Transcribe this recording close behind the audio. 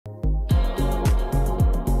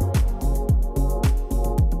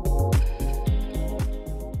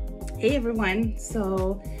Hey everyone,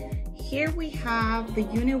 so here we have the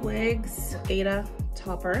UniWigs Aida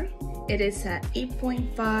topper. It is an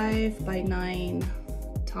 8.5 by 9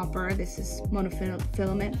 topper. This is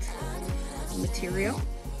monofilament material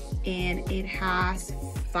and it has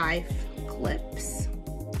 5 clips.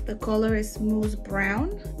 The color is Mousse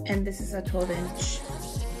brown and this is a 12-inch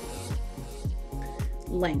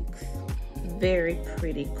length. Very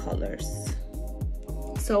pretty colors.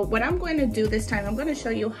 So what I'm going to do this time, I'm going to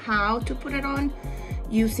show you how to put it on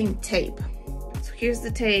using tape. So here's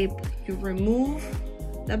the tape. You remove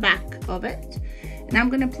the back of it and I'm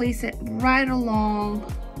going to place it right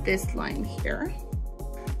along this line here.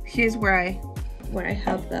 Here's where I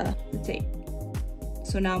have the tape.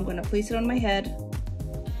 So now I'm going to place it on my head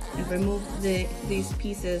and remove these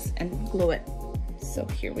pieces and glue it. So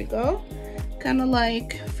here we go. Kind of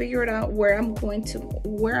like figure it out where I want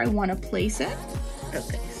to place it.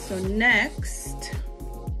 Okay, so next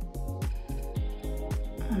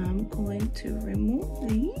I'm going to remove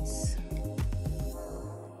these.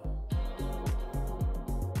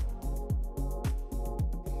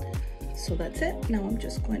 So that's it. Now I'm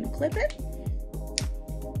just going to clip it.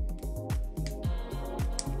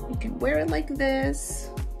 You can wear it like this.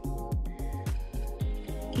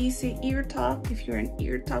 Easy ear tuck. If you're an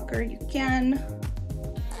ear tucker, you can.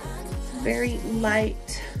 It's very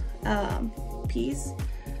light piece.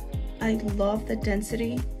 I love the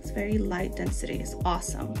density. It's very light density. It's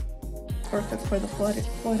awesome. Perfect for the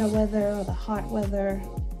Florida weather or the hot weather.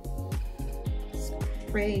 It's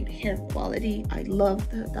great hair quality. I love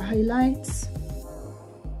the highlights.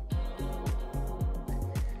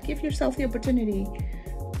 Give yourself the opportunity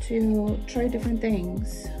to try different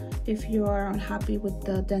things. If you are unhappy with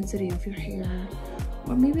the density of your hair,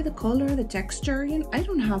 or maybe the color, the texture, you know,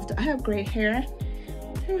 I have great hair.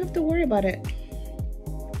 I don't have to worry about it.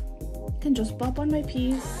 I can just pop on my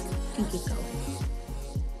piece and keep going.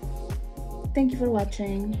 Thank you for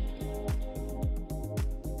watching.